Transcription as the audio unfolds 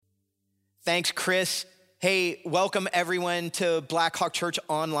Thanks, Chris. Hey, welcome everyone to Blackhawk Church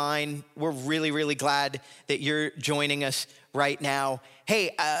Online. We're really glad that you're joining us right now.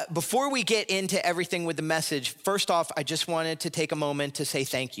 Hey, before we get into everything with the message, first off, I just wanted to take a moment to say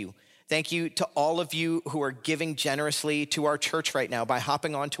thank you. Thank you to all of you who are giving generously to our church right now by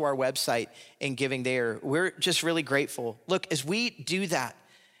hopping onto our website and giving there. We're just really grateful. Look, as we do that,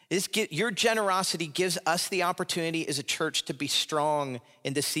 your generosity gives us the opportunity as a church to be strong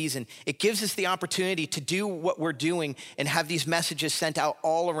in this season. It gives us the opportunity to do what we're doing and have these messages sent out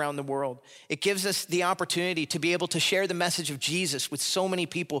all around the world. It gives us the opportunity to be able to share the message of Jesus with so many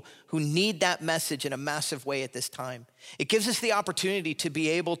people who need that message in a massive way at this time. It gives us the opportunity to be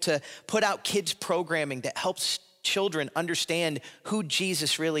able to put out kids programming that helps children understand who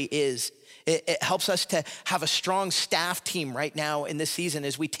Jesus really is. It helps us to have a strong staff team right now in this season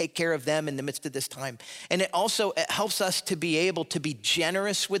as we take care of them in the midst of this time. And it helps us to be able to be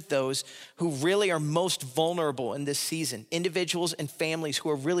generous with those who really are most vulnerable in this season, individuals and families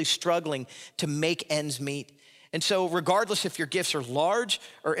who are really struggling to make ends meet. And so regardless if your gifts are large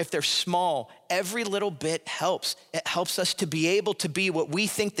or if they're small, every little bit helps. It helps us to be able to be what we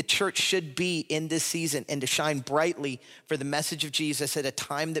think the church should be in this season and to shine brightly for the message of Jesus at a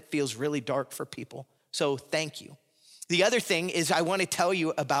time that feels really dark for people. So thank you. The other thing is I want to tell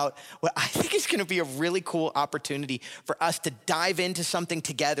you about what I think is going to be a really cool opportunity for us to dive into something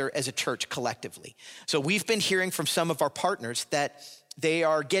together as a church collectively. So we've been hearing from some of our partners that they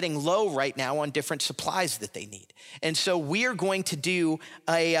are getting low right now on different supplies that they need. And so we are going to do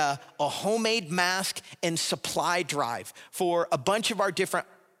a homemade mask and supply drive for a bunch of our different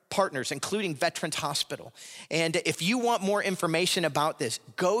partners, including Veterans Hospital. And if you want more information about this,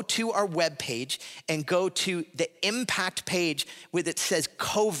 go to our webpage and go to the impact page where it says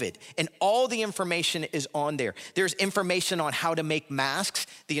COVID, and all the information is on there. There's information on how to make masks,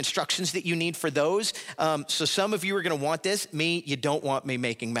 the instructions that you need for those. So some of you are gonna want this. Me, you don't want me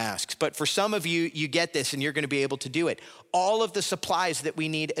making masks. But for some of you, you get this and you're gonna be able to do it. All of the supplies that we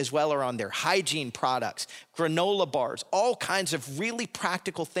need as well are on there. Hygiene products, granola bars, all kinds of really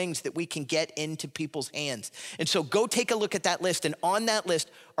practical things that we can get into people's hands. And so go take a look at that list. And on that list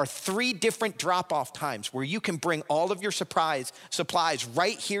are 3 different drop-off times where you can bring all of your supplies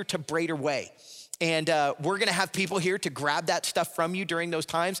right here to Brader Way. And we're gonna have people here to grab that stuff from you during those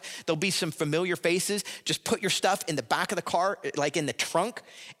times. There'll be some familiar faces. Just put your stuff in the back of the car, like in the trunk,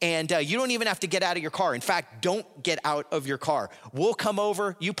 and you don't even have to get out of your car. In fact, don't get out of your car. We'll come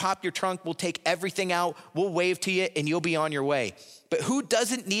over, you pop your trunk, we'll take everything out, we'll wave to you, and you'll be on your way. But who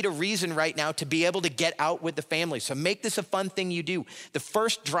doesn't need a reason right now to be able to get out with the family? So make this a fun thing you do. The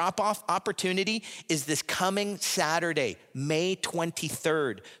first drop-off opportunity is this coming Saturday, May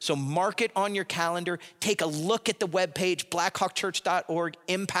 23rd. So mark it on your calendar. Take a look at the webpage, blackhawkchurch.org,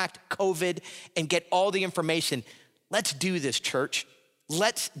 Impact COVID, and get all the information. Let's do this, church.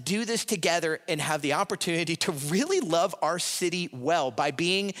 Let's do this together and have the opportunity to really love our city well by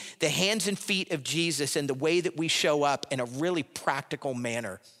being the hands and feet of Jesus and the way that we show up in a really practical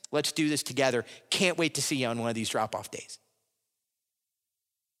manner. Let's do this together. Can't wait to see you on one of these drop-off days.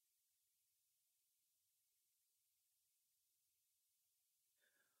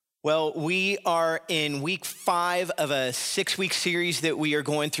 Well, we are in week 5 of a 6-week series that we are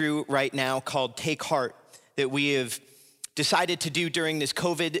going through right now called Take Heart, that we have decided to do during this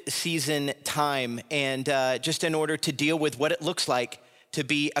COVID season time, and just in order to deal with what it looks like to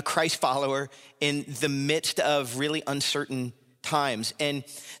be a Christ follower in the midst of really uncertain times. And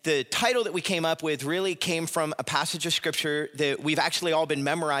the title that we came up with really came from a passage of scripture that we've actually all been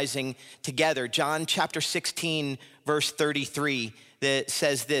memorizing together, John chapter 16, verse 33, that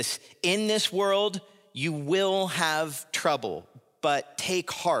says this: "In this world you will have trouble, but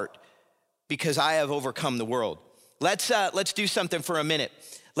take heart, because I have overcome the world." Let's do something for a minute.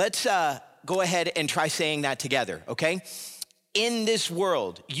 Let's go ahead and try saying that together, okay? In this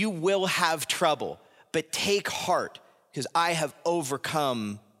world, you will have trouble, but take heart, because I have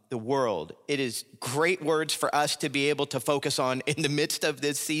overcome the world. It is great words for us to be able to focus on in the midst of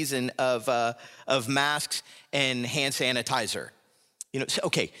this season of masks and hand sanitizer.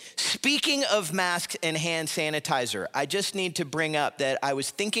 Okay, speaking of masks and hand sanitizer, I just need to bring up that I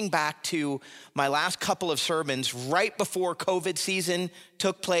was thinking back to my last couple of sermons right before COVID season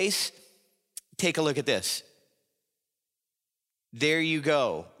took place. Take a look at this. There you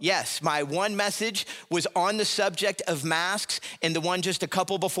go. Yes, my one message was on the subject of masks, and the one just a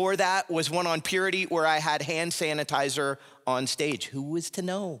couple before that was one on purity where I had hand sanitizer on stage. Who was to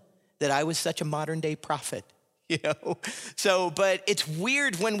know that I was such a modern day prophet? But it's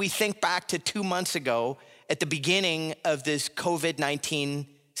weird when we think back to 2 months ago at the beginning of this COVID-19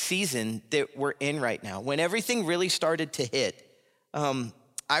 season that we're in right now. When everything really started to hit,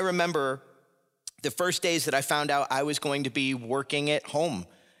 I remember the first days that I found out I was going to be working at home.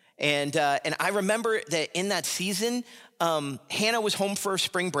 And I remember that in that season, Hannah was home for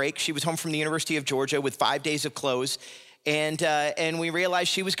spring break. She was home from the University of Georgia with 5 days of close. And we realized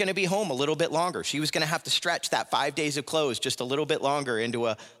she was gonna be home a little bit longer. She was gonna have to stretch that 5 days of close just a little bit longer into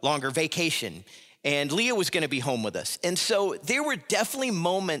a longer vacation. And Leah was gonna be home with us. And so there were definitely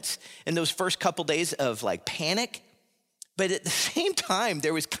moments in those first couple days of like panic, but at the same time,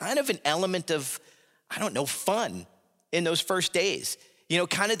 there was kind of an element of, I don't know, fun in those first days. You know,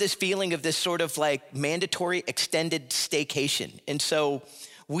 kind of this feeling of this sort of like mandatory extended staycation. And so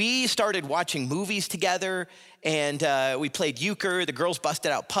we started watching movies together, and we played euchre. The girls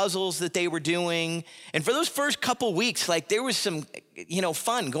busted out puzzles that they were doing. And for those first couple weeks, like there was some,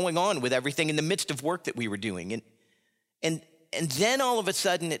 fun going on with everything in the midst of work that we were doing. And then all of a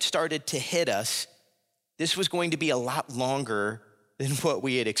sudden it started to hit us. This was going to be a lot longer than what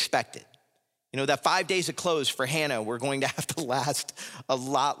we had expected. You know, that 5 days of close for Hannah were going to have to last a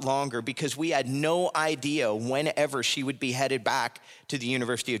lot longer because we had no idea whenever she would be headed back to the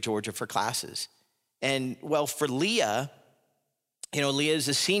University of Georgia for classes. And well, for Leah, Leah is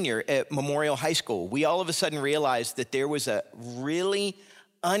a senior at Memorial High School. We all of a sudden realized that there was a really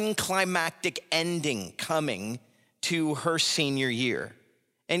unclimactic ending coming to her senior year.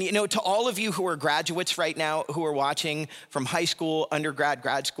 And to all of you who are graduates right now, who are watching from high school, undergrad,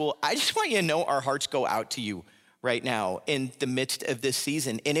 grad school, I just want you to know our hearts go out to you right now in the midst of this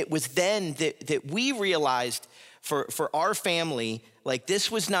season. And it was then that we realized for our family, like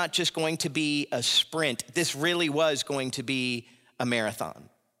this was not just going to be a sprint. This really was going to be a marathon.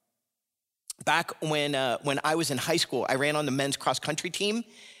 Back when I was in high school, I ran on the men's cross country team.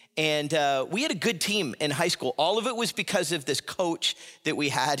 And we had a good team in high school. All of it was because of this coach that we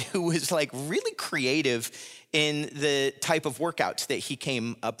had who was like really creative in the type of workouts that he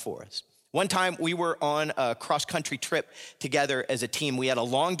came up for us. One time we were on a cross-country trip together as a team. We had a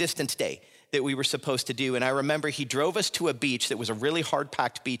long distance day that we were supposed to do. And I remember he drove us to a beach that was a really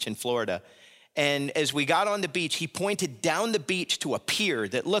hard-packed beach in Florida. And as we got on the beach, he pointed down the beach to a pier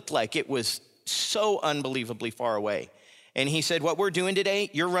that looked like it was so unbelievably far away. And he said, what we're doing today,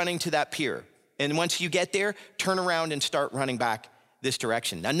 you're running to that pier. And once you get there, turn around and start running back this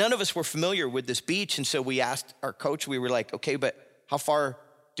direction. Now, none of us were familiar with this beach. And so we asked our coach, we were like, okay, but how far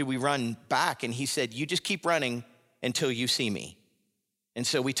do we run back? And he said, you just keep running until you see me. And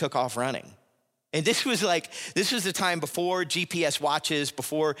so we took off running. And this was the time before GPS watches,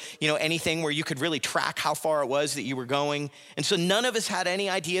 before, anything where you could really track how far it was that you were going. And so none of us had any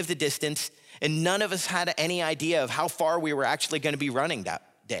idea of the distance, and none of us had any idea of how far we were actually going to be running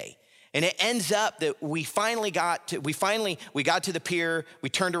that day. And it ends up that we got to the pier, we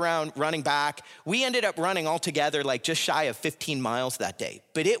turned around running back. We ended up running altogether like just shy of 15 miles that day.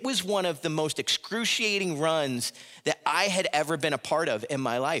 But it was one of the most excruciating runs that I had ever been a part of in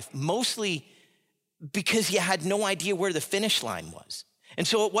my life, mostly because you had no idea where the finish line was. And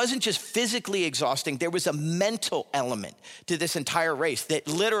so it wasn't just physically exhausting, there was a mental element to this entire race that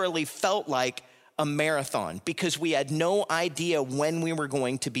literally felt like a marathon because we had no idea when we were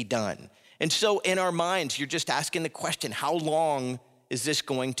going to be done. And so in our minds, you're just asking the question, how long is this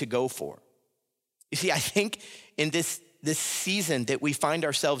going to go for? You see, I think in this season that we find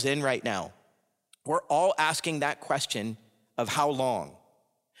ourselves in right now, we're all asking that question of how long.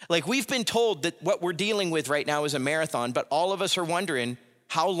 Like we've been told that what we're dealing with right now is a marathon, but all of us are wondering,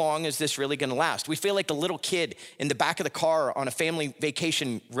 how long is this really gonna last? We feel like a little kid in the back of the car on a family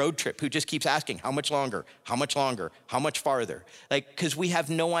vacation road trip who just keeps asking, how much longer, how much longer, how much farther? Because we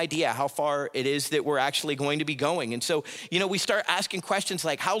have no idea how far it is that we're actually going to be going. And so, we start asking questions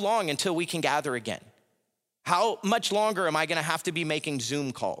like, how long until we can gather again? How much longer am I gonna have to be making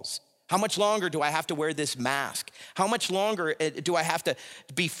Zoom calls? How much longer do I have to wear this mask? How much longer do I have to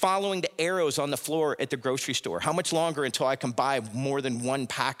be following the arrows on the floor at the grocery store? How much longer until I can buy more than one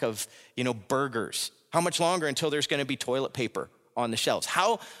pack of, burgers? How much longer until there's gonna be toilet paper on the shelves?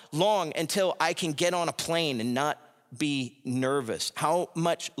 How long until I can get on a plane and not be nervous? How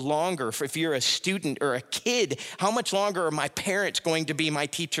much longer, if you're a student or a kid, how much longer are my parents going to be my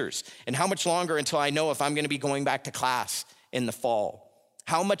teachers? And how much longer until I know if I'm gonna be going back to class in the fall?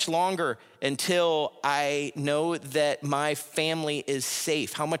 How much longer until I know that my family is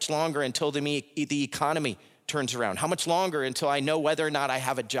safe? How much longer until the economy turns around? How much longer until I know whether or not I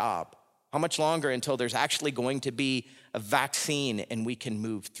have a job? How much longer until there's actually going to be a vaccine and we can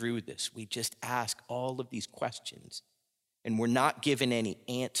move through this? We just ask all of these questions and we're not given any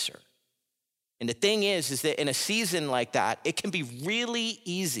answer. And the thing is that in a season like that, it can be really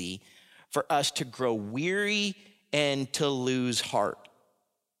easy for us to grow weary and to lose heart.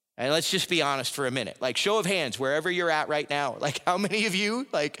 And let's just be honest for a minute. Like, show of hands, wherever you're at right now, like how many of you,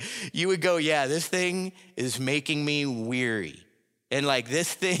 like you would go, yeah, this thing is making me weary. And like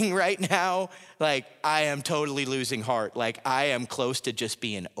this thing right now, like I am totally losing heart. Like I am close to just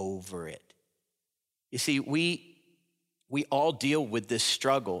being over it. You see, we all deal with this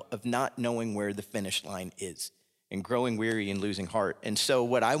struggle of not knowing where the finish line is and growing weary and losing heart. And so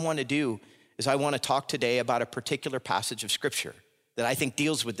what I want to do is I want to talk today about a particular passage of scripture that I think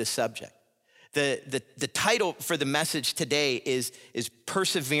deals with this subject. The title for the message today is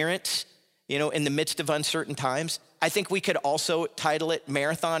Perseverance, in the midst of uncertain times. I think we could also title it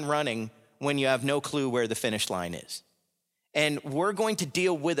Marathon Running When You Have No Clue Where the Finish Line Is. And we're going to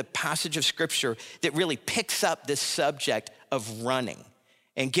deal with a passage of scripture that really picks up this subject of running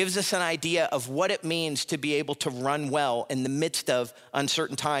and gives us an idea of what it means to be able to run well in the midst of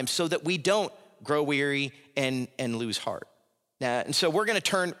uncertain times so that we don't grow weary and lose heart. And so we're going to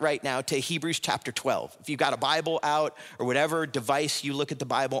turn right now to Hebrews chapter 12. If you've got a Bible out or whatever device you look at the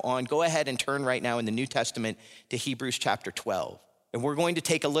Bible on, go ahead and turn right now in the New Testament to Hebrews chapter 12. And we're going to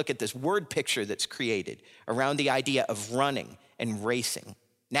take a look at this word picture that's created around the idea of running and racing.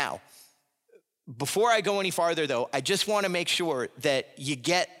 Now, before I go any farther though, I just want to make sure that you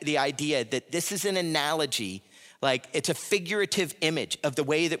get the idea that this is an analogy, like it's a figurative image of the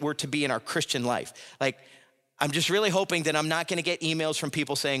way that we're to be in our Christian life. Like, I'm just really hoping that I'm not going to get emails from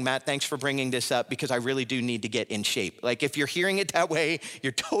people saying, Matt, thanks for bringing this up because I really do need to get in shape. Like if you're hearing it that way,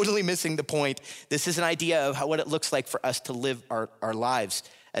 you're totally missing the point. This is an idea of what it looks like for us to live our lives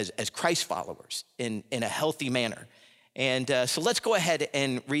as Christ followers in a healthy manner. And so let's go ahead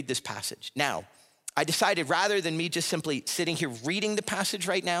and read this passage. Now, I decided rather than me just simply sitting here reading the passage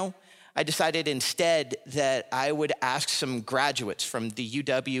right now, I decided instead that I would ask some graduates from the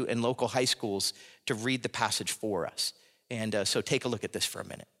UW and local high schools to read the passage for us. And so take a look at this for a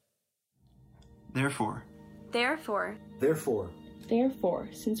minute. Therefore,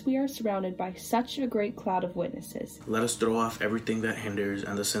 since we are surrounded by such a great cloud of witnesses, let us throw off everything that hinders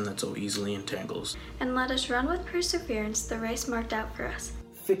and the sin that so easily entangles. And let us run with perseverance the race marked out for us,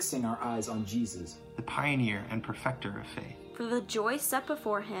 fixing our eyes on Jesus, the pioneer and perfecter of faith. For the joy set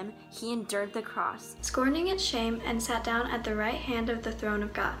before him, he endured the cross, scorning its shame, and sat down at the right hand of the throne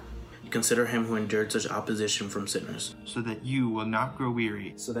of God. Consider him who endured such opposition from sinners, so that you will not grow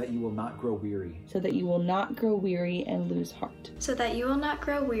weary. So that you will not grow weary. So that you will not grow weary and lose heart. So that you will not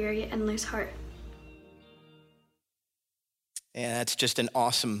grow weary and lose heart. And that's just an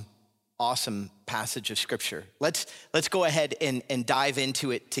awesome passage of scripture. Let's go ahead and dive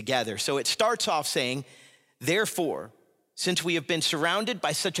into it together. So it starts off saying, therefore, since we have been surrounded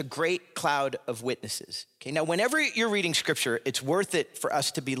by such a great cloud of witnesses. Okay, now whenever you're reading scripture, it's worth it for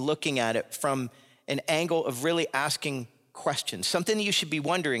us to be looking at it from an angle of really asking questions. Something that you should be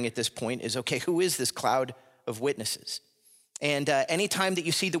wondering at this point is, okay, who is this cloud of witnesses? And anytime that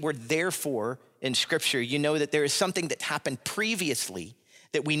you see the word therefore in scripture, you know that there is something that happened previously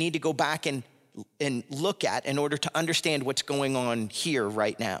that we need to go back and look at in order to understand what's going on here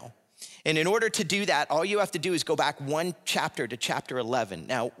right now. And in order to do that, all you have to do is go back one chapter to chapter 11.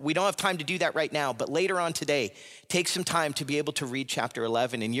 Now, we don't have time to do that right now, but later on today, take some time to be able to read chapter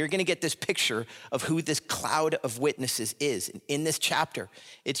 11, and you're gonna get this picture of who this cloud of witnesses is. And in this chapter,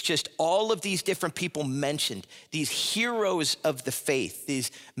 it's just all of these different people mentioned, these heroes of the faith,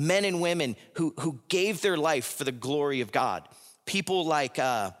 these men and women who gave their life for the glory of God. People like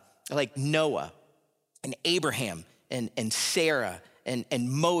Noah and Abraham and Sarah, and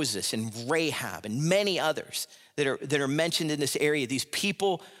Moses and Rahab and many others that are mentioned in this area, these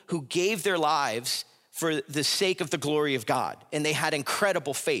people who gave their lives for the sake of the glory of God. And they had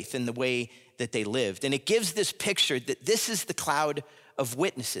incredible faith in the way that they lived. And it gives this picture that this is the cloud of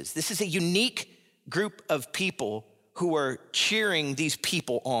witnesses. This is a unique group of people who are cheering these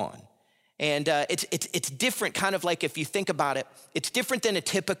people on. And it's different, kind of like if you think about it, it's different than a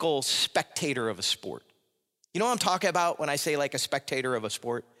typical spectator of a sport. You know what I'm talking about when I say like a spectator of a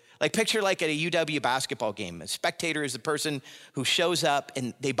sport? Like picture like at a UW basketball game. A spectator is the person who shows up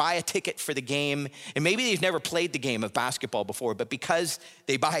and they buy a ticket for the game. And maybe they've never played the game of basketball before, but because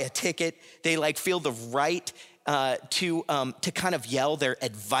they buy a ticket, they like feel the right to kind of yell their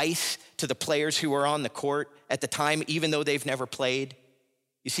advice to the players who are on the court at the time, even though they've never played.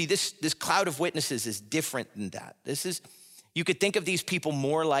 You see, this cloud of witnesses is different than that. You could think of these people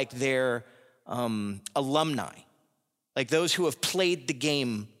more like their alumni, like those who have played the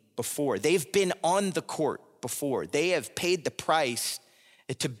game before. They've been on the court before. They have paid the price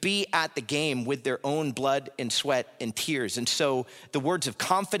to be at the game with their own blood and sweat and tears. And so the words of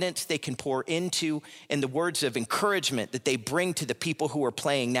confidence they can pour into and the words of encouragement that they bring to the people who are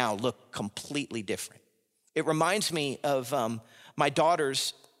playing now look completely different. It reminds me of my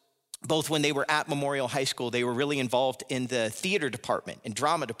daughters, both when they were at Memorial High School, they were really involved in the theater department and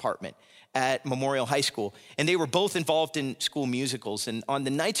drama department at Memorial High School. And they were both involved in school musicals. And on the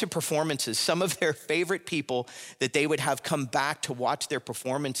nights of performances, some of their favorite people that they would have come back to watch their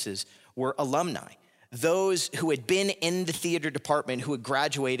performances were alumni. Those who had been in the theater department, who had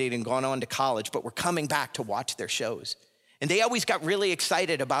graduated and gone on to college, but were coming back to watch their shows. And they always got really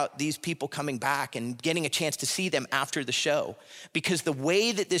excited about these people coming back and getting a chance to see them after the show, because the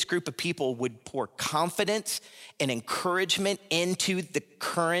way that this group of people would pour confidence and encouragement into the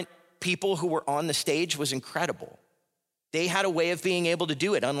current people who were on the stage was incredible. They had a way of being able to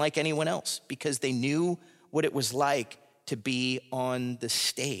do it unlike anyone else because they knew what it was like to be on the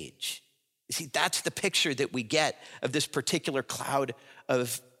stage. You see, that's the picture that we get of this particular cloud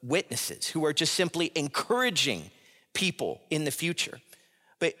of witnesses who are just simply encouraging people in the future.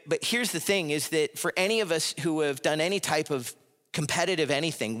 But here's the thing is that for any of us who have done any type of competitive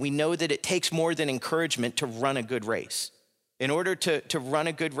anything, we know that it takes more than encouragement to run a good race. In order to run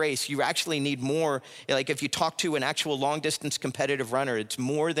a good race, you actually need more. Like if you talk to an actual long distance competitive runner, it's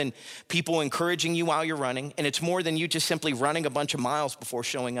more than people encouraging you while you're running, and it's more than you just simply running a bunch of miles before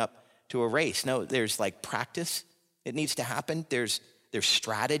showing up to a race. No, there's like practice that needs to happen. There's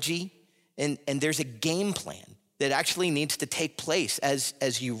strategy, and there's a game plan that actually needs to take place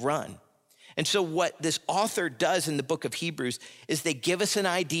as you run. And so what this author does in the book of Hebrews is they give us an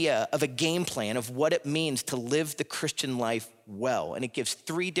idea of a game plan of what it means to live the Christian life well. And it gives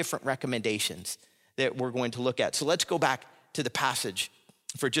 3 different recommendations that we're going to look at. So let's go back to the passage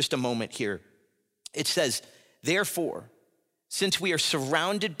for just a moment here. It says, therefore, since we are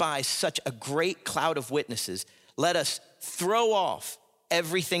surrounded by such a great cloud of witnesses, let us throw off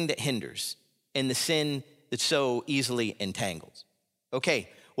everything that hinders and the sin that so easily entangles. Okay.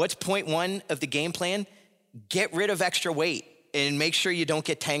 What's point 1 of the game plan? Get rid of extra weight and make sure you don't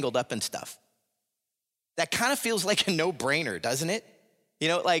get tangled up in stuff. That kind of feels like a no-brainer, doesn't it? You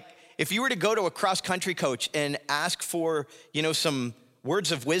know, like if you were to go to a cross-country coach and ask for, some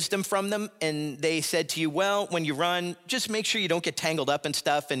words of wisdom from them, and they said to you, well, when you run, just make sure you don't get tangled up in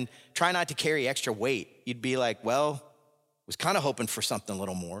stuff and try not to carry extra weight. You'd be like, well, was kind of hoping for something a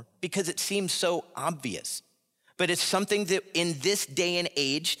little more because it seems so obvious. But it's something that in this day and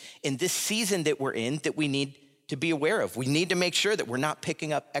age, in this season that we're in, that we need to be aware of. We need to make sure that we're not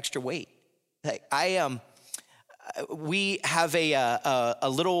picking up extra weight. We have a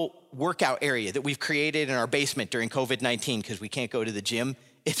little workout area that we've created in our basement during COVID-19 because we can't go to the gym.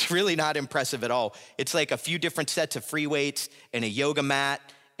 It's really not impressive at all. It's like a few different sets of free weights and a yoga mat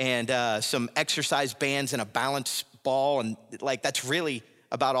and some exercise bands and a balance ball. And like, that's really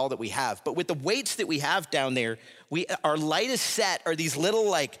about all that we have. But with the weights that we have down there, our lightest set are these little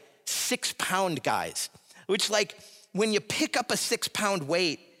like 6-pound guys, which like when you pick up a 6-pound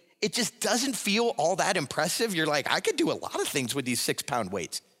weight, it just doesn't feel all that impressive. You're like, I could do a lot of things with these 6-pound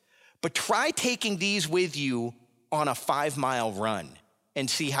weights. But try taking these with you on a 5-mile run and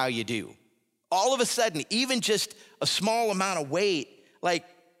see how you do. All of a sudden, even just a small amount of weight, like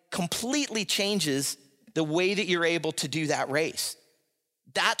completely changes the way that you're able to do that race.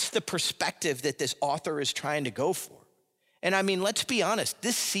 That's the perspective that this author is trying to go for. And I mean, let's be honest,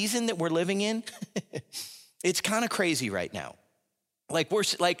 this season that we're living in, it's kind of crazy right now. Like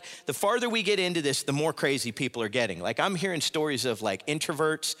the farther we get into this, the more crazy people are getting. Like I'm hearing stories of like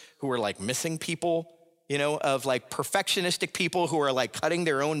introverts who are like missing people, of like perfectionistic people who are like cutting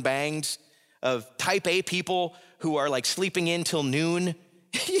their own bangs, of type A people who are like sleeping in till noon.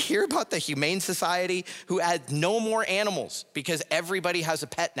 You hear about the Humane Society who add no more animals because everybody has a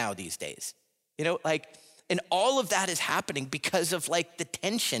pet now these days. And all of that is happening because of like the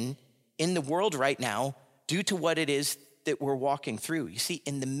tension in the world right now due to what it is that we're walking through. You see,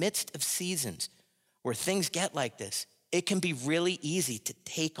 in the midst of seasons where things get like this, it can be really easy to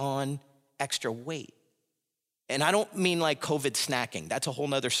take on extra weight. And I don't mean like COVID snacking. That's a whole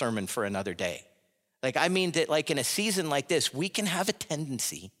nother sermon for another day. Like, I mean that like in a season like this, we can have a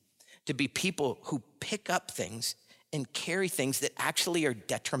tendency to be people who pick up things and carry things that actually are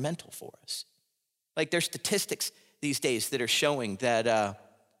detrimental for us. Like there's statistics these days that are showing that,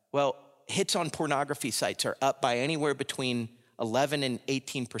 hits on pornography sites are up by anywhere between 11 and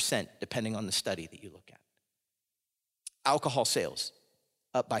 18%, depending on the study that you look at. Alcohol sales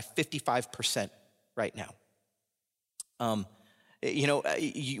up by 55% right now.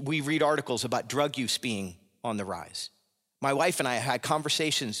 We read articles about drug use being on the rise. My wife and I had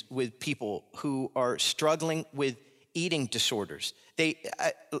conversations with people who are struggling with eating disorders.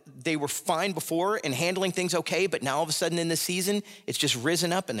 They were fine before and handling things okay, but now all of a sudden in this season, it's just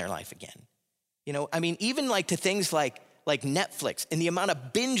risen up in their life again. You know, I mean, even like to things like Netflix and the amount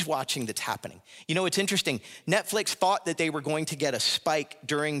of binge watching that's happening. You know, it's interesting. Netflix thought that they were going to get a spike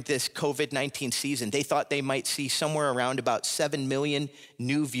during this COVID-19 season. They thought they might see somewhere around about 7 million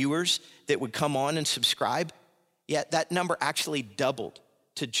new viewers that would come on and subscribe. Yet that number actually doubled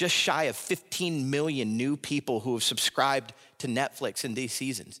to just shy of 15 million new people who have subscribed to Netflix in these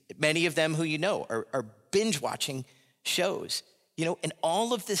seasons. Many of them who you know are binge watching shows. You know, and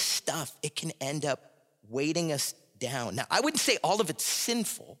all of this stuff, it can end up weighting us down. Now, I wouldn't say all of it's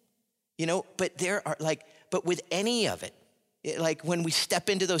sinful, you know, but but with any of it, like when we step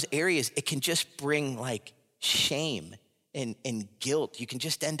into those areas, it can just bring like shame and guilt. You can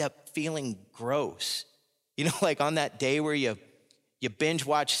just end up feeling gross. You know, like on that day where you binge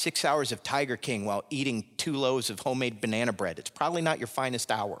watch 6 hours of Tiger King while eating 2 loaves of homemade banana bread. It's probably not your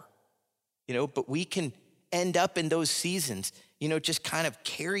finest hour, you know, but we can end up in those seasons, you know, just kind of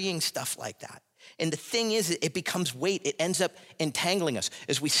carrying stuff like that. And the thing is, it becomes weight. It ends up entangling us.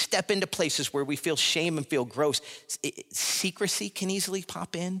 As we step into places where we feel shame and feel gross, secrecy can easily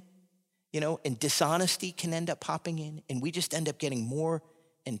pop in, you know, and dishonesty can end up popping in, and we just end up getting more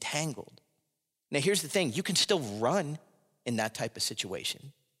entangled. Now, here's the thing. You can still run in that type of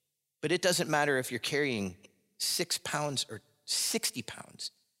situation, but it doesn't matter if you're carrying 6 pounds or 60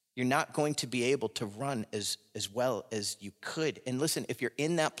 pounds. You're not going to be able to run as well as you could. And listen, if you're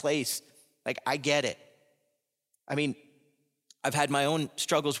in that place, like, I get it. I mean, I've had my own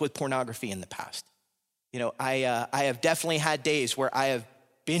struggles with pornography in the past. You know, I have definitely had days where I have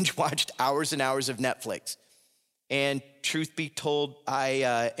binge watched hours and hours of Netflix. And truth be told,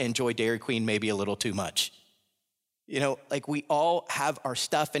 I enjoy Dairy Queen maybe a little too much. You know, like we all have our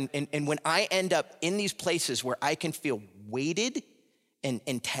stuff. And when I end up in these places where I can feel weighted and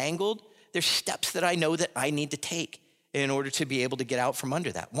entangled, there's steps that I know that I need to take in order to be able to get out from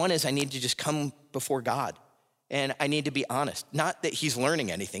under that. One is I need to just come before God, and I need to be honest. Not that he's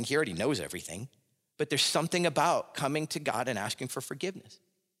learning anything, he already knows everything, but there's something about coming to God and asking for forgiveness.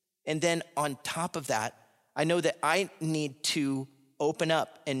 And then on top of that, I know that I need to open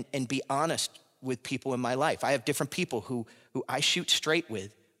up and be honest with people in my life. I have different people who I shoot straight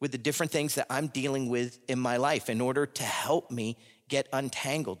with the different things that I'm dealing with in my life in order to help me get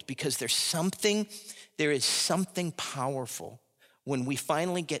untangled, because there is something powerful when we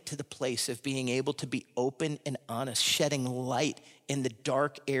finally get to the place of being able to be open and honest, shedding light in the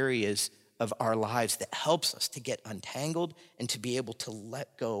dark areas of our lives that helps us to get untangled and to be able to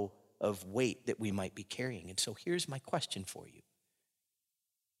let go of weight that we might be carrying. And so here's my question for you.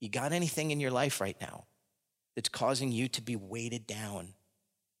 You got anything in your life right now that's causing you to be weighted down?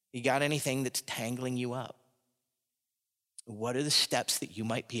 You got anything that's tangling you up? What are the steps that you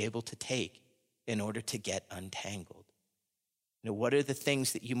might be able to take in order to get untangled? You know, what are the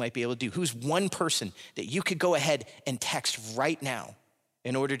things that you might be able to do? Who's one person that you could go ahead and text right now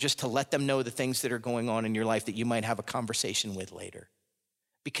in order just to let them know the things that are going on in your life that you might have a conversation with later?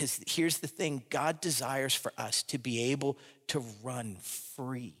 Because here's the thing, God desires for us to be able to run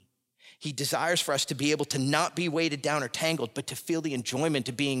free. He desires for us to be able to not be weighted down or tangled, but to feel the enjoyment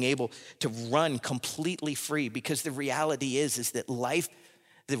of being able to run completely free. Because the reality is that life,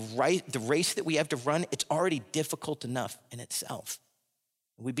 the race that we have to run, it's already difficult enough in itself.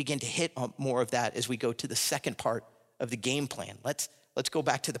 We begin to hit on more of that as we go to the second part of the game plan. Let's go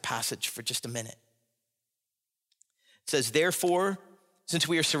back to the passage for just a minute. It says, therefore, since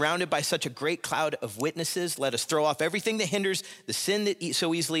we are surrounded by such a great cloud of witnesses, let us throw off everything that hinders, the sin that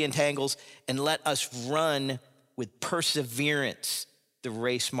so easily entangles, and let us run with perseverance the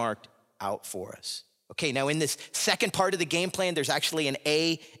race marked out for us. Okay, now in this second part of the game plan, there's actually an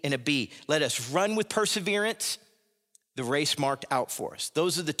A and a B. Let us run with perseverance the race marked out for us.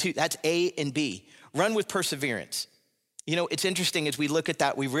 Those are the two, that's A and B. Run with perseverance. You know, it's interesting as we look at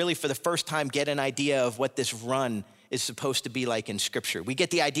that, we really for the first time get an idea of what this run is supposed to be like in scripture. We get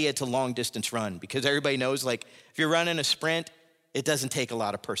the idea it's a long distance run because everybody knows, like, if you're running a sprint, it doesn't take a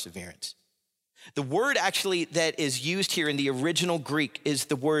lot of perseverance. The word actually that is used here in the original Greek is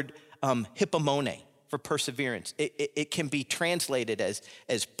the word hypomone for perseverance. It can be translated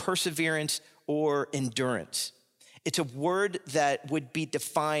as perseverance or endurance. It's a word that would be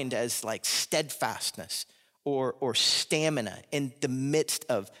defined as like steadfastness or stamina in the midst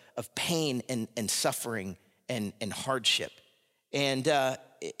of pain and suffering and hardship. And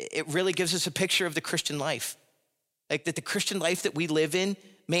it really gives us a picture of the Christian life. Like that the Christian life that we live in,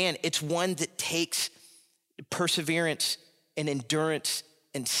 man, it's one that takes perseverance and endurance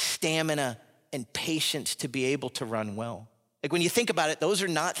and stamina and patience to be able to run well. Like when you think about it, those are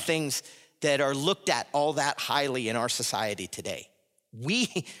not things that are looked at all that highly in our society today.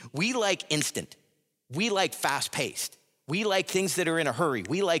 We like instant. We like fast-paced. We like things that are in a hurry.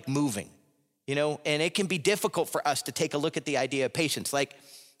 We like moving, and it can be difficult for us to take a look at the idea of patience. Like,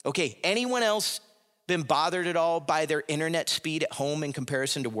 okay, anyone else been bothered at all by their internet speed at home in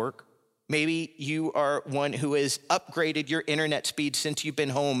comparison to work? Maybe you are one who has upgraded your internet speed since you've been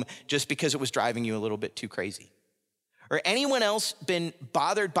home just because it was driving you a little bit too crazy. Or anyone else been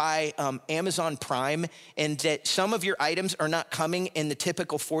bothered by Amazon Prime and that some of your items are not coming in the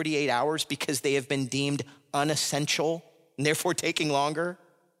typical 48 hours because they have been deemed unessential and therefore taking longer?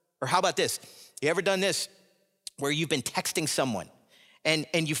 Or how about this? You ever done this where you've been texting someone and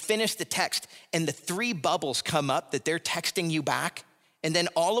you finish the text and the 3 bubbles come up that they're texting you back, and then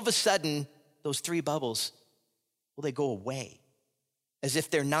all of a sudden those 3 bubbles, well, they go away as if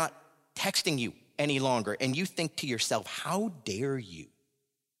they're not texting you any longer, and you think to yourself, how dare you?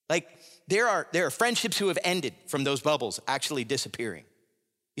 Like there are friendships who have ended from those bubbles actually disappearing.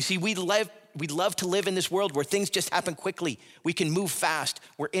 You see, we love to live in this world where things just happen quickly. We can move fast.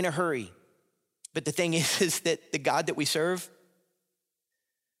 We're in a hurry. But the thing is that the God that we serve,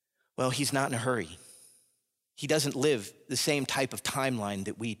 well, he's not in a hurry. He doesn't live the same type of timeline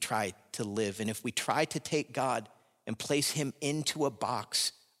that we try to live. And if we try to take God and place him into a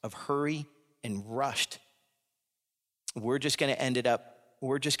box of hurry and rushed, we're just gonna end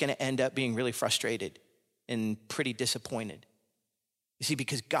up being really frustrated and pretty disappointed. You see,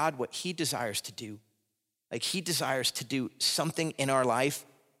 because God, what he desires to do, like he desires to do something in our life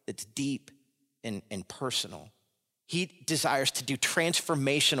that's deep and personal. He desires to do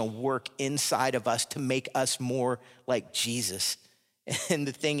transformational work inside of us to make us more like Jesus. And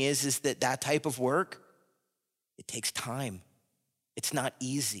the thing is that type of work, it takes time. It's not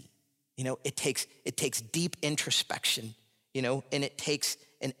easy. It takes deep introspection, and it takes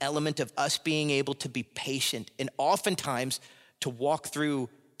an element of us being able to be patient and oftentimes to walk through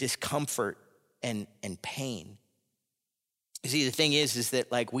discomfort and pain. You see, the thing is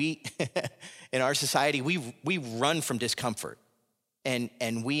that like we, in our society, we run from discomfort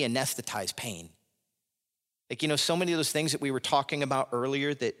and we anesthetize pain. Like, so many of those things that we were talking about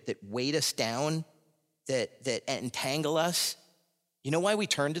earlier that weight us down, that entangle us. You know why we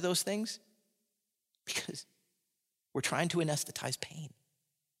turn to those things? Because we're trying to anesthetize pain.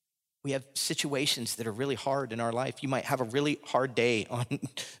 We have situations that are really hard in our life. You might have a really hard day on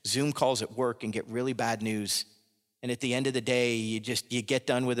Zoom calls at work and get really bad news. And at the end of the day, you get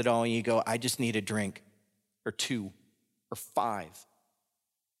done with it all and you go, I just need a drink or 2 or 5.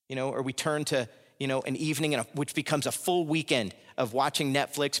 Or we turn to, an evening which becomes a full weekend of watching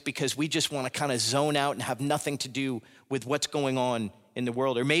Netflix because we just want to kind of zone out and have nothing to do with what's going on in the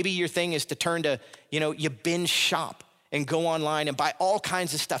world. Or maybe your thing is to turn to, you binge shop and go online and buy all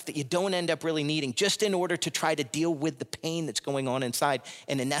kinds of stuff that you don't end up really needing just in order to try to deal with the pain that's going on inside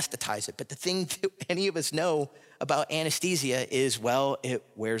and anesthetize it. But the thing that any of us know about anesthesia is, well, it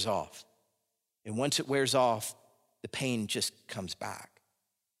wears off. And once it wears off, the pain just comes back.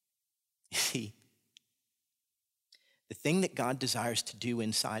 You see, the thing that God desires to do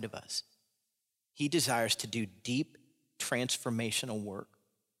inside of us, he desires to do deep transformational work.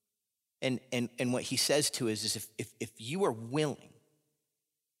 And what he says to us is if you are willing,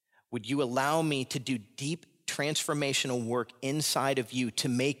 would you allow me to do deep transformational work inside of you to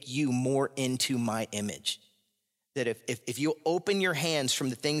make you more into my image? That if you open your hands from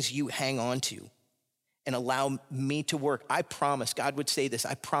the things you hang on to and allow me to work, I promise, God would say this,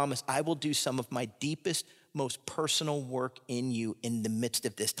 I promise I will do some of my deepest, most personal work in you in the midst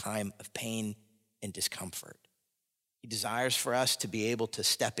of this time of pain and discomfort. He desires for us to be able to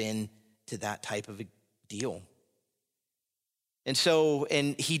step in to that type of a deal. And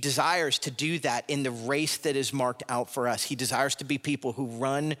he desires to do that in the race that is marked out for us. He desires to be people who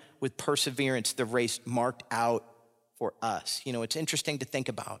run with perseverance the race marked out for us. It's interesting to think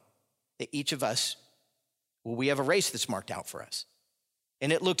about that each of us, we have a race that's marked out for us.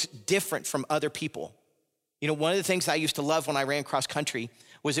 And it looks different from other people. One of the things I used to love when I ran cross country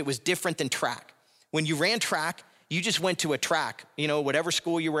was it was different than track. When you ran track, you just went to a track. Whatever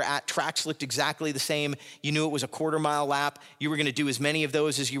school you were at, tracks looked exactly the same. You knew it was a quarter-mile lap. You were gonna do as many of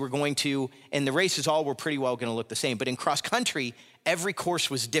those as you were going to, and the races all were pretty well gonna look the same. But in cross country, every course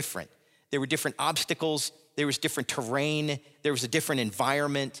was different. There were different obstacles, there was different terrain, there was a different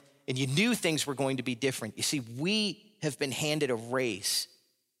environment, and you knew things were going to be different. You see, we have been handed a race,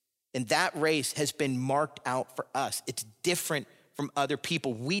 and that race has been marked out for us. It's different from other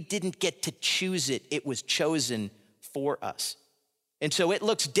people. We didn't get to choose it. It was chosen before us. And so it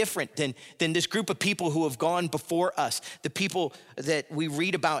looks different than this group of people who have gone before us, the people that we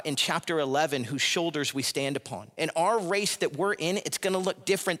read about in chapter 11, whose shoulders we stand upon. And our race that we're in, it's gonna look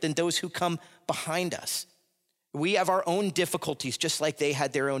different than those who come behind us. We have our own difficulties, just like they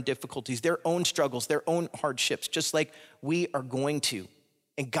had their own difficulties, their own struggles, their own hardships, just like we are going to.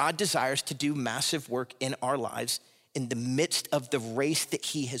 And God desires to do massive work in our lives in the midst of the race that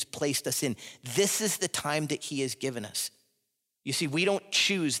he has placed us in. This is the time that he has given us. You see, we don't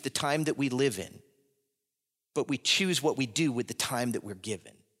choose the time that we live in, but we choose what we do with the time that we're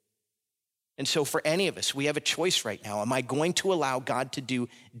given. And so for any of us, we have a choice right now. Am I going to allow God to do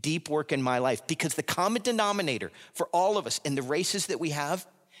deep work in my life? Because the common denominator for all of us in the races that we have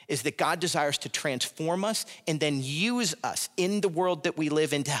is that God desires to transform us and then use us in the world that we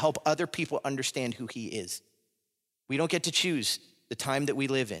live in to help other people understand who he is. We don't get to choose the time that we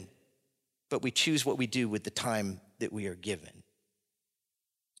live in, but we choose what we do with the time that we are given.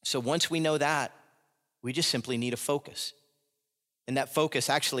 So once we know that, we just simply need a focus. And that focus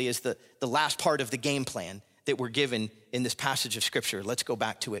actually is the last part of the game plan that we're given in this passage of scripture. Let's go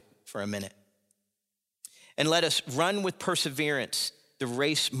back to it for a minute. And let us run with perseverance the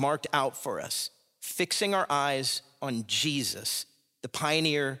race marked out for us, fixing our eyes on Jesus, the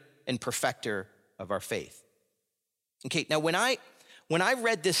pioneer and perfecter of our faith. Okay, now when I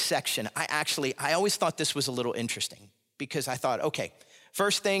read this section, I always thought this was a little interesting because I thought, okay,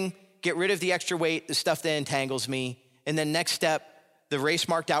 first thing, get rid of the extra weight, the stuff that entangles me. And then next step, the race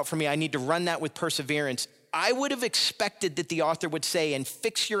marked out for me, I need to run that with perseverance. I would have expected that the author would say, and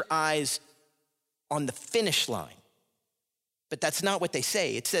fix your eyes on the finish line. But that's not what they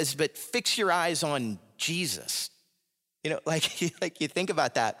say. It says, but fix your eyes on Jesus. You know, like you think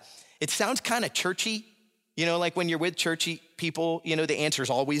about that. It sounds kind of churchy. You know, like when you're with churchy people, you know, the answer is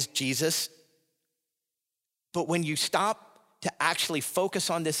always Jesus. But when you stop to actually focus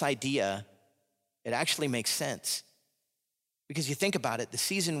on this idea, it actually makes sense. Because you think about it, the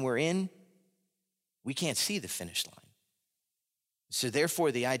season we're in, we can't see the finish line. So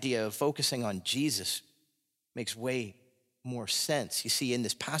therefore, the idea of focusing on Jesus makes way more sense. You see, in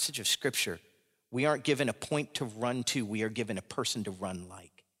this passage of scripture, we aren't given a point to run to, we are given a person to run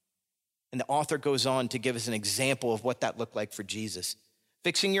like. And the author goes on to give us an example of what that looked like for Jesus.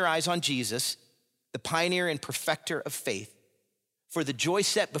 Fixing your eyes on Jesus, the pioneer and perfecter of faith, for the joy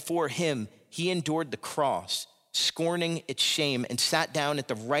set before him, he endured the cross, scorning its shame, and sat down at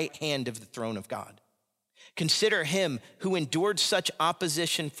the right hand of the throne of God. Consider him who endured such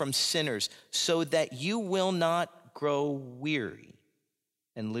opposition from sinners, so that you will not grow weary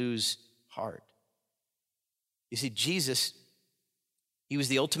and lose heart. You see, Jesus, he was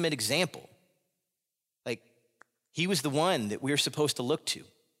the ultimate example. Like, he was the one that we're supposed to look to.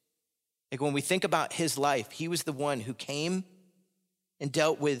 Like, when we think about his life, he was the one who came and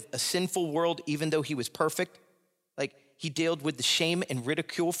dealt with a sinful world, even though he was perfect. Like, he dealt with the shame and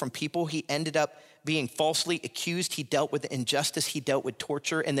ridicule from people. He ended up being falsely accused. He dealt with injustice. He dealt with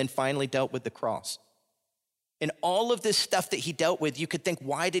torture, and then finally dealt with the cross. And all of this stuff that he dealt with, you could think,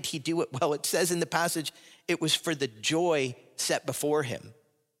 why did he do it? Well, it says in the passage, it was for the joy set before him.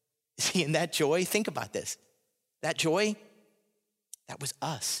 See, in that joy, think about this. That joy, that was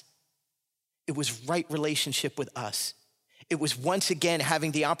us. It was right relationship with us. It was once again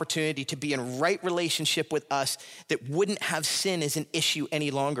having the opportunity to be in right relationship with us that wouldn't have sin as an issue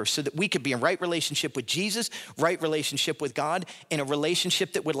any longer, so that we could be in right relationship with Jesus, right relationship with God, in a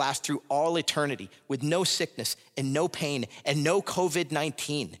relationship that would last through all eternity with no sickness and no pain and no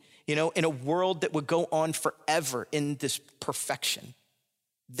COVID-19, you know, in a world that would go on forever in this perfection.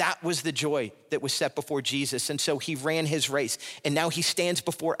 That was the joy that was set before Jesus. And so he ran his race. And now he stands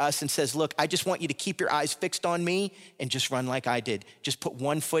before us and says, look, I just want you to keep your eyes fixed on me and just run like I did. Just put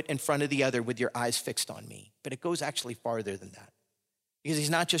one foot in front of the other with your eyes fixed on me. But it goes actually farther than that, because he's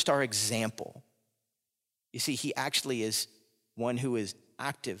not just our example. You see, he actually is one who is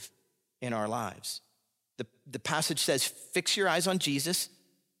active in our lives. The passage says, fix your eyes on Jesus,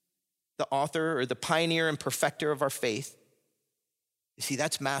 the author or the pioneer and perfecter of our faith. You see,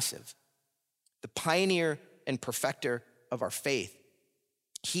 that's massive. The pioneer and perfecter of our faith.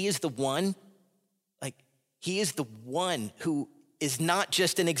 He is the one, he is the one who is not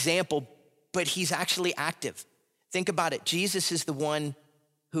just an example, but he's actually active. Think about it. Jesus is the one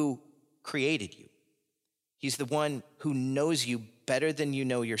who created you. He's the one who knows you better than you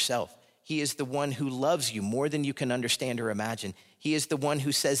know yourself. He is the one who loves you more than you can understand or imagine. He is the one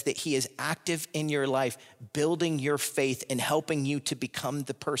who says that he is active in your life, building your faith and helping you to become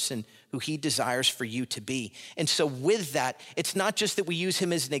the person who he desires for you to be. And so with that, it's not just that we use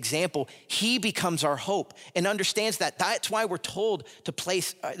him as an example, he becomes our hope and understands that. That's why we're told to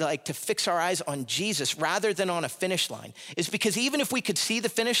to fix our eyes on Jesus rather than on a finish line, is because even if we could see the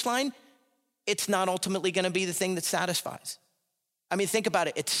finish line, it's not ultimately gonna be the thing that satisfies. I mean, think about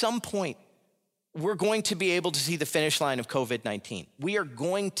it. At some point, we're going to be able to see the finish line of COVID-19. We are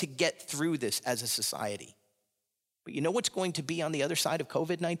going to get through this as a society. But you know what's going to be on the other side of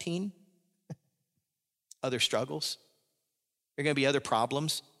COVID-19? Other struggles. There are going to be other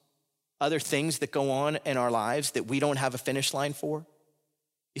problems, other things that go on in our lives that we don't have a finish line for.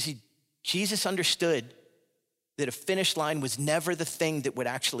 You see, Jesus understood that a finish line was never the thing that would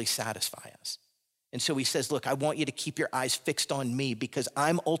actually satisfy us. And so he says, look, I want you to keep your eyes fixed on me because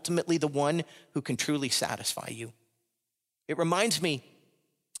I'm ultimately the one who can truly satisfy you. It reminds me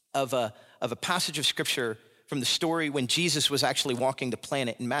of a passage of scripture from the story when Jesus was actually walking the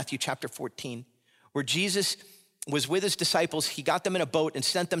planet in Matthew chapter 14, where Jesus was with his disciples. He got them in a boat and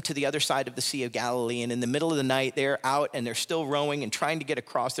sent them to the other side of the Sea of Galilee. And in the middle of the night, they're out and they're still rowing and trying to get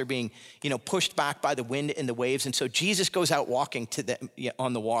across. They're being, pushed back by the wind and the waves. And so Jesus goes out walking to them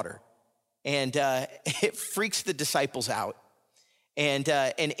on the water. And it freaks the disciples out. And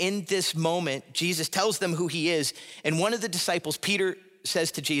in this moment, Jesus tells them who he is. And one of the disciples, Peter,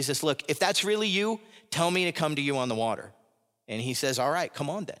 says to Jesus, look, if that's really you, tell me to come to you on the water. And he says, all right,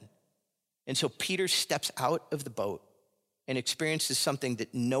 come on then. And so Peter steps out of the boat and experiences something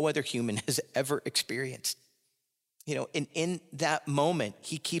that no other human has ever experienced. And in that moment,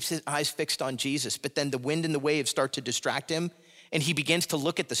 he keeps his eyes fixed on Jesus, but then the wind and the waves start to distract him. And he begins to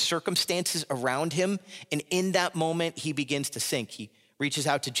look at the circumstances around him. And in that moment, he begins to sink. He reaches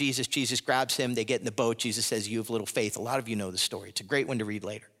out to Jesus. Jesus grabs him. They get in the boat. Jesus says, you have little faith. A lot of you know the story. It's a great one to read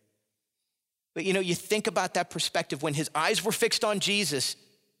later. But you think about that perspective. When his eyes were fixed on Jesus,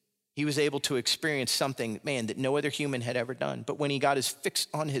 he was able to experience something, that no other human had ever done. But when he got his fix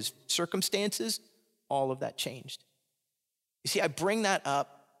on his circumstances, all of that changed. You see, I bring that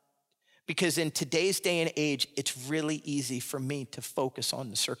up because in today's day and age, it's really easy for me to focus on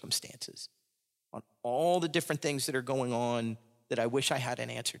the circumstances, on all the different things that are going on that I wish I had an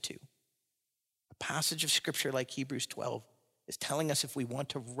answer to. A passage of scripture like Hebrews 12 is telling us if we want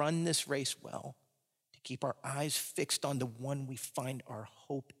to run this race well, to keep our eyes fixed on the one we find our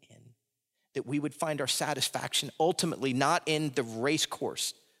hope in, that we would find our satisfaction ultimately not in the race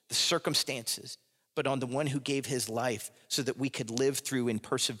course, the circumstances, but on the one who gave his life so that we could live through in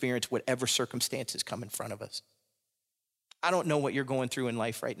perseverance whatever circumstances come in front of us. I don't know what you're going through in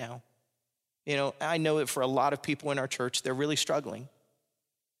life right now. I know that for a lot of people in our church, they're really struggling.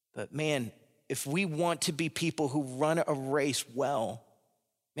 But man, if we want to be people who run a race well,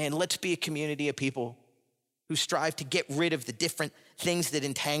 let's be a community of people who strive to get rid of the different things that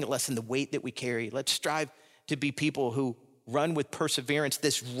entangle us and the weight that we carry. Let's strive to be people who run with perseverance,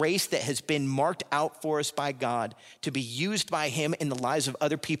 this race that has been marked out for us by God to be used by him in the lives of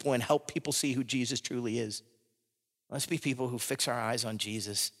other people and help people see who Jesus truly is. Let's be people who fix our eyes on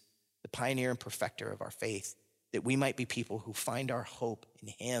Jesus, the pioneer and perfecter of our faith, that we might be people who find our hope in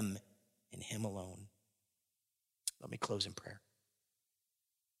him and him alone. Let me close in prayer.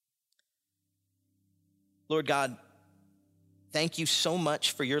 Lord God, thank you so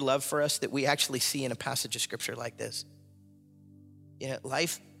much for your love for us that we actually see in a passage of scripture like this.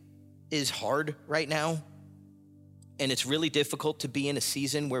 Life is hard right now, and it's really difficult to be in a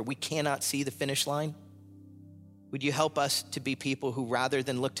season where we cannot see the finish line. Would you help us to be people who, rather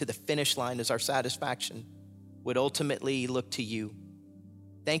than look to the finish line as our satisfaction, would ultimately look to you?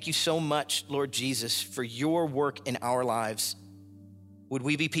 Thank you so much, Lord Jesus, for your work in our lives. Would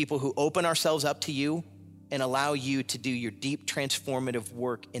we be people who open ourselves up to you and allow you to do your deep transformative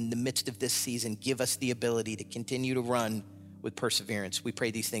work in the midst of this season? Give us the ability to continue to run with perseverance. We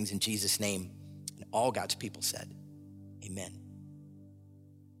pray these things in Jesus' name. And all God's people said, amen.